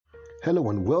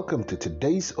Hello and welcome to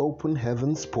today's Open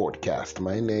Heavens podcast.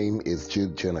 My name is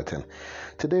Jude Jonathan.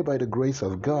 Today, by the grace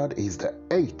of God, is the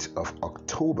 8th of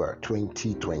October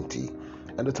 2020.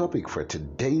 And the topic for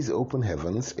today's Open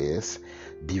Heavens is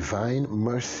Divine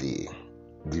Mercy.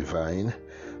 Divine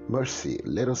Mercy.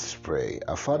 Let us pray.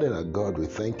 Our Father and our God, we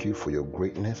thank you for your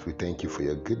greatness. We thank you for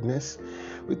your goodness.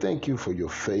 We thank you for your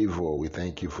favor. We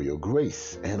thank you for your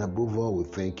grace. And above all, we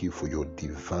thank you for your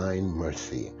divine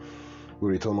mercy. We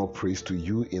return all praise to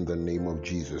you in the name of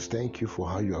Jesus. Thank you for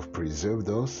how you have preserved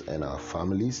us and our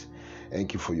families.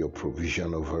 Thank you for your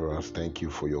provision over us. Thank you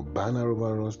for your banner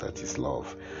over us, that is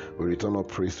love. We return all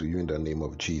praise to you in the name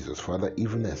of Jesus. Father,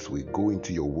 even as we go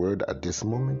into your word at this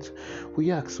moment, we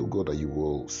ask, oh God, that you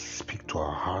will speak to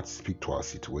our hearts, speak to our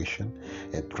situation,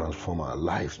 and transform our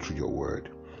lives through your word.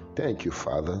 Thank you,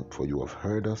 Father, for you have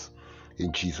heard us.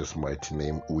 In Jesus' mighty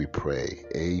name we pray.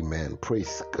 Amen.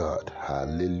 Praise God.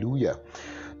 Hallelujah.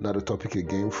 Now the topic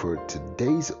again for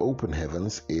today's Open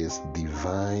Heavens is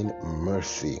Divine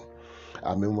Mercy.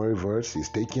 Our memory verse is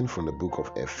taken from the book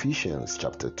of Ephesians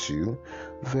chapter 2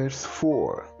 verse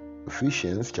 4.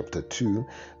 Ephesians chapter 2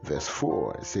 verse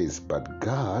 4. It says, "But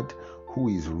God, who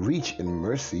is rich in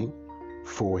mercy,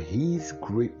 for his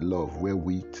great love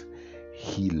wherewith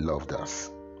he loved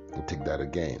us." I'll take that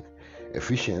again.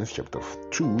 Ephesians chapter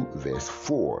 2 verse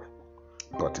 4.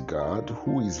 "But God,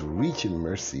 who is rich in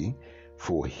mercy,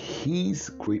 for his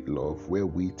great love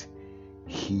wherewith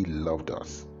he loved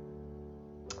us."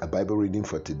 A Bible reading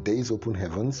for today's Open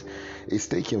Heavens is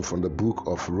taken from the book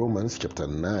of Romans chapter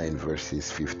 9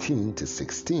 verses 15 to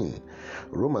 16.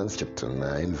 Romans chapter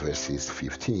 9 verses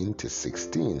 15 to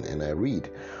 16. And I read,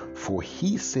 "For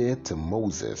he said to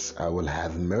Moses, I will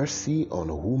have mercy on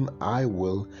whom I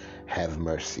will have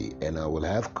mercy, and I will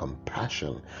have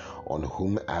compassion on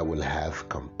whom I will have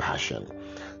compassion.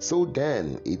 So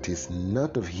then it is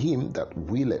not of him that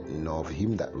willeth, nor of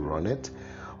him that runneth,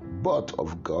 but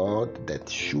of God that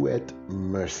sheweth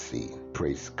mercy."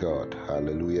 Praise God.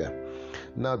 Hallelujah.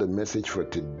 Now the message for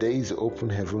today's Open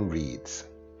Heaven reads,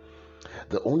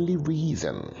 "The only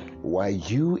reason why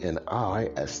you and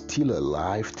I are still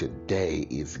alive today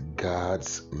is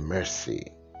God's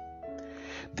mercy."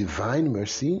 Divine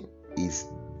mercy is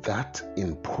that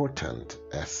important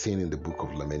as seen in the book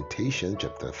of Lamentation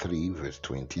chapter 3 verse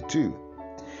 22.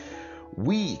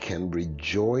 We can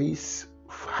rejoice,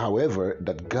 however,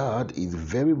 that God is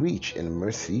very rich in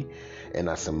mercy, and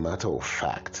as a matter of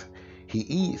fact,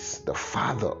 he is the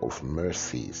Father of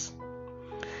mercies.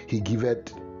 He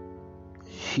giveth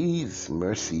his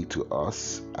mercy to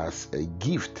us as a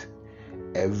gift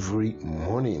every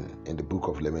morning in the book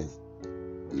of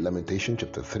Lamentation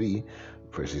chapter 3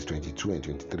 verses 22 and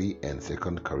 23, and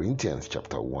 2 Corinthians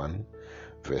chapter 1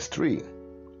 verse 3.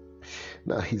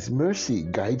 Now his mercy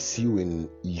guides you in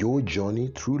your journey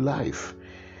through life.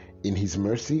 In his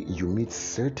mercy, you meet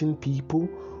certain people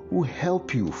who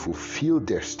help you fulfill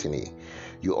destiny.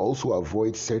 You also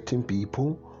avoid certain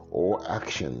people or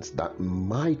actions that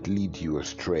might lead you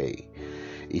astray.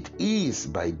 It is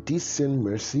by this same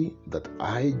mercy that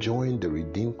I joined the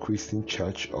Redeemed Christian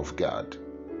Church of God.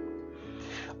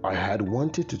 I had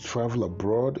wanted to travel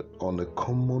abroad on a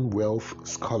Commonwealth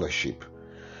scholarship.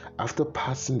 After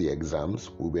passing the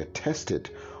exams, we were tested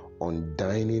on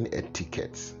dining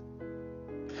etiquettes.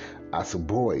 As a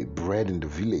boy bred in the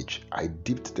village, I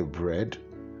dipped the bread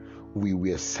we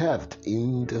were served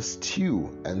in the stew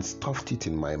and stuffed it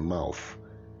in my mouth,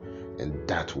 and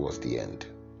that was the end.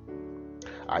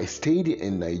 I stayed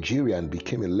in Nigeria and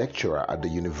became a lecturer at the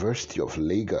University of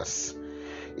Lagos.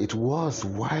 It was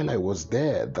while I was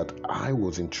there that I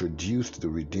was introduced to the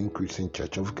Redeemed Christian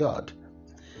Church of God.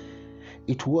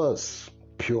 It was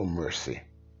pure mercy.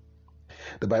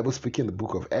 The Bible speaking in the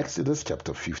book of Exodus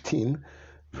chapter 15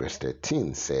 verse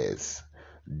 13 says,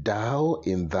 "Thou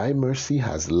in thy mercy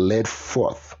hast led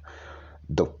forth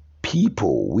the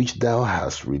people which thou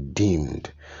hast redeemed.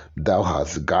 Thou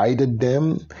hast guided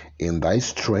them in thy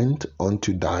strength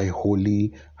unto thy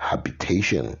holy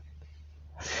habitation."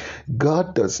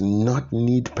 God does not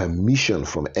need permission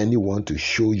from anyone to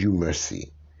show you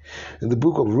mercy. In the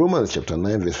book of Romans chapter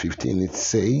 9 verse 15 it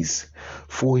says,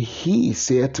 "For he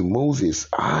said to Moses,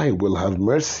 I will have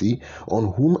mercy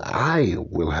on whom I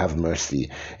will have mercy,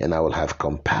 and I will have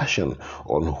compassion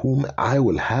on whom I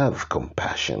will have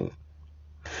compassion."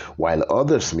 While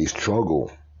others may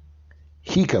struggle,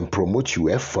 he can promote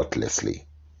you effortlessly.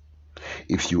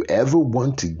 If you ever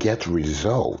want to get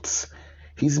results,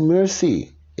 his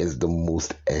mercy is the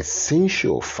most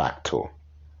essential factor.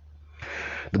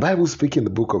 The Bible speaks in the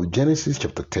book of Genesis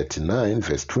chapter 39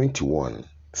 verse 21.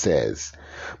 says,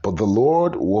 "But the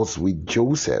Lord was with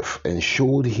Joseph and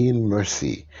showed him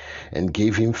mercy and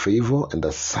gave him favor in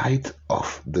the sight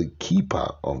of the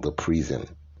keeper of the prison."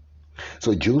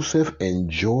 So Joseph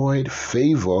enjoyed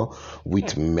favor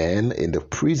with men in the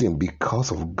prison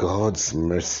because of God's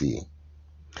mercy.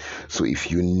 So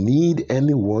if you need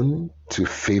anyone to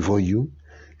favor you,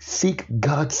 seek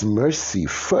God's mercy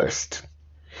first.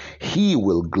 He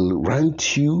will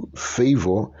grant you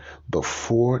favor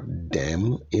before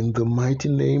them in the mighty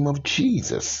name of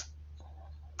Jesus.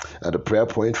 And the prayer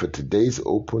point for today's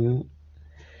open,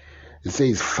 it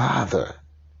says, "Father,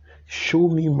 show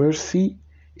me mercy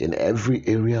in every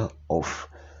area of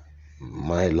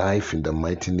my life in the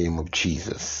mighty name of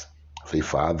Jesus." Say,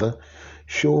 "Father,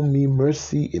 show me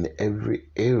mercy in every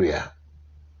area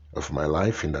of my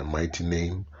life in the mighty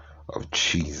name of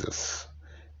Jesus."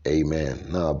 Amen.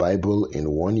 Now, Bible in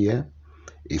 1 year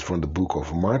is from the book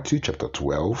of Matthew chapter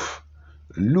 12,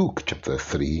 Luke chapter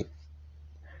 6,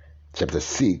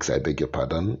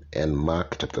 and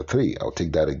Mark chapter 3. I'll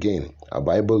take that again. Our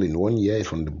Bible in 1 year is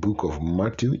from the book of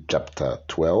Matthew chapter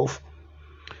 12,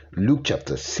 Luke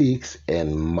chapter 6,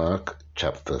 and Mark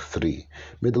chapter 3.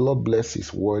 May the Lord bless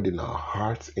His word in our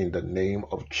hearts in the name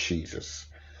of Jesus.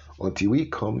 Until we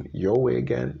come your way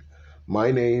again,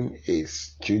 my name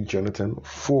is Jude Jonathan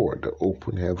for the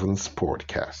Open Heavens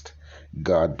Podcast.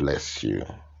 God bless you.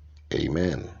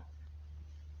 Amen.